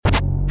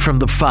From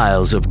the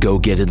files of Go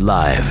Get It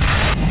Live,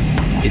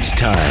 it's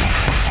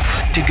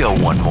time to go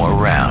one more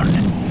round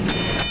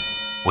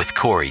with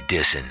Corey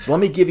Disson. So let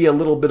me give you a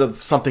little bit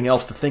of something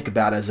else to think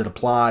about as it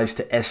applies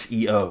to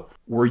SEO.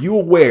 Were you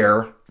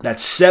aware that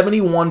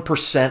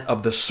 71%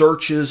 of the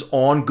searches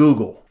on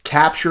Google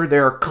capture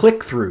their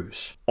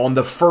click-throughs on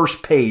the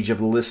first page of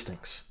the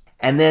listings?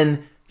 And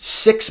then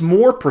 6%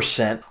 more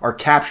are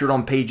captured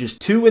on pages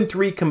 2 and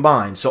 3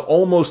 combined. So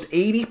almost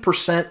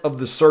 80% of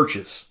the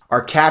searches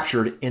are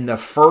captured in the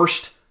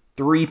first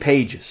 3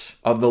 pages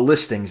of the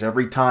listings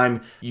every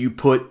time you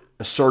put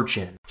a search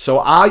in.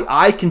 So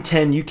I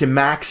contend you can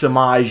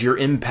maximize your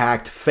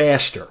impact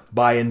faster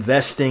by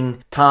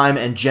investing time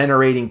and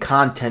generating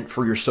content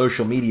for your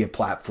social media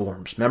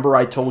platforms. Remember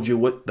I told you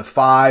what the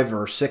 5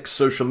 or 6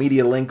 social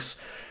media links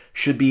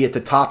should be at the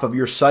top of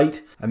your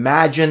site?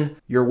 Imagine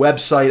your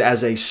website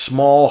as a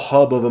small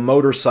hub of a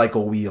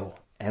motorcycle wheel,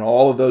 and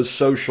all of those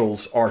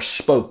socials are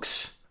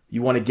spokes.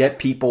 You want to get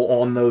people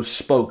on those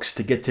spokes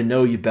to get to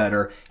know you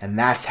better, and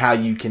that's how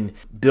you can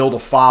build a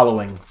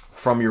following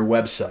from your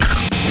website.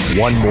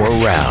 One more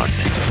round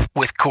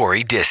with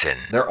Corey Disson.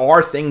 There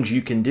are things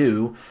you can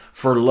do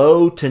for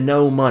low to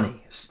no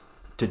money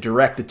to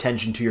direct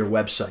attention to your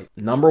website.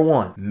 Number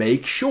 1,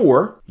 make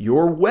sure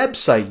your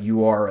website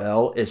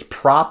URL is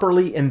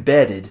properly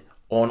embedded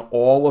on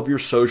all of your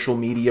social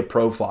media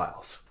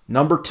profiles.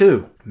 Number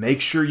 2, make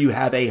sure you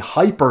have a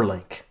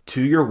hyperlink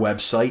to your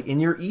website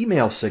in your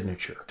email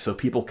signature so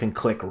people can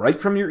click right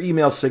from your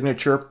email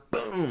signature,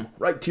 boom,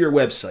 right to your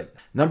website.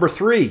 Number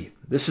 3,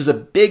 this is a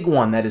big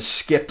one that is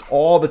skipped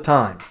all the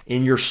time.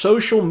 In your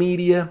social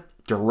media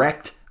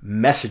direct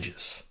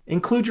messages,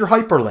 include your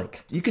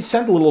hyperlink. You can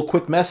send a little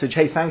quick message,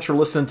 hey, thanks for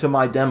listening to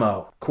my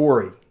demo,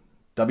 Corey,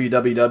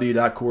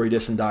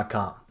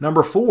 www.coreydisson.com.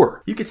 Number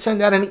 4, you could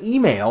send out an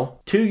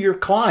email to your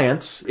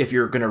clients if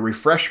you're going to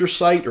refresh your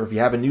site or if you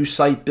have a new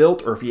site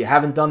built or if you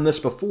haven't done this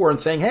before and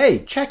saying, hey,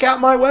 check out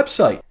my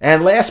website.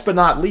 And last but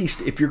not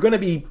least, if you're going to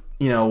be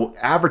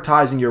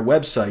advertising your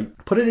website,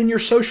 put it in your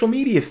social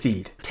media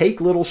feed.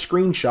 Take little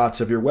screenshots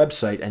of your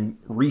website and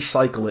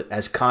recycle it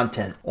as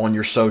content on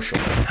your social.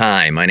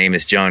 Hi, my name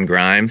is John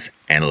Grimes,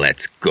 and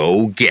let's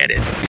go get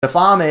it. If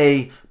I'm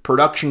a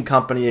production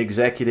company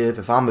executive,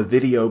 if I'm a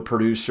video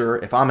producer,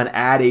 if I'm an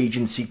ad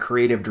agency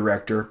creative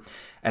director,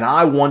 and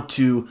I want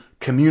to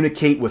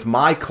communicate with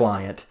my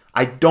client,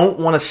 I don't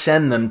want to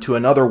send them to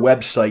another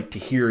website to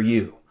hear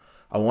you.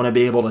 I want to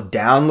be able to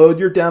download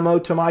your demo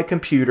to my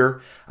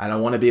computer, and I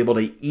want to be able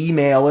to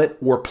email it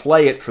or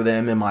play it for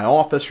them in my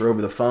office or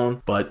over the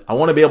phone. But I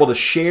want to be able to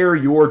share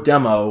your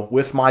demo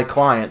with my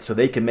client so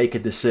they can make a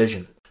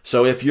decision.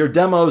 So if your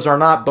demos are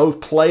not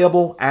both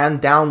playable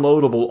and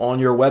downloadable on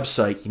your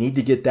website, you need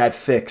to get that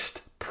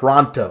fixed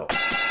pronto.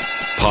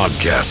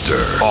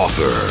 Podcaster,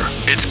 author,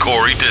 it's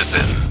Corey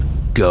Disson.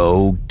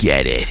 Go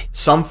get it.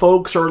 Some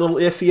folks are a little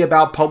iffy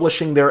about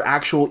publishing their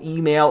actual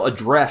email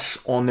address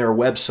on their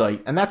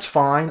website, and that's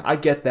fine. I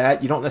get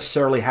that. You don't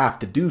necessarily have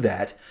to do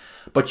that,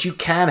 but you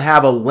can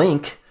have a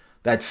link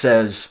that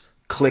says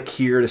click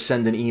here to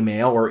send an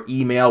email, or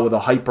email with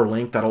a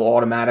hyperlink that'll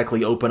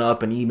automatically open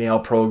up an email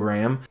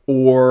program,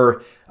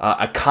 or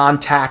a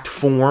contact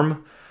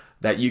form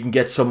that you can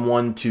get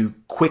someone to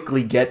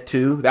quickly get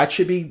to. That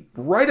should be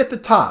right at the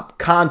top.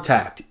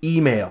 Contact,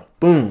 email,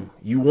 boom.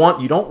 You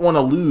don't want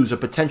to lose a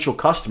potential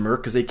customer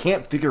because they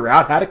can't figure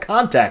out how to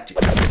contact you.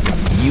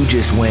 You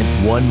just went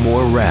one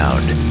more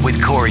round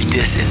with Corey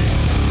Disson.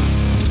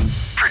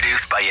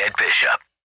 Produced by Ed Bishop.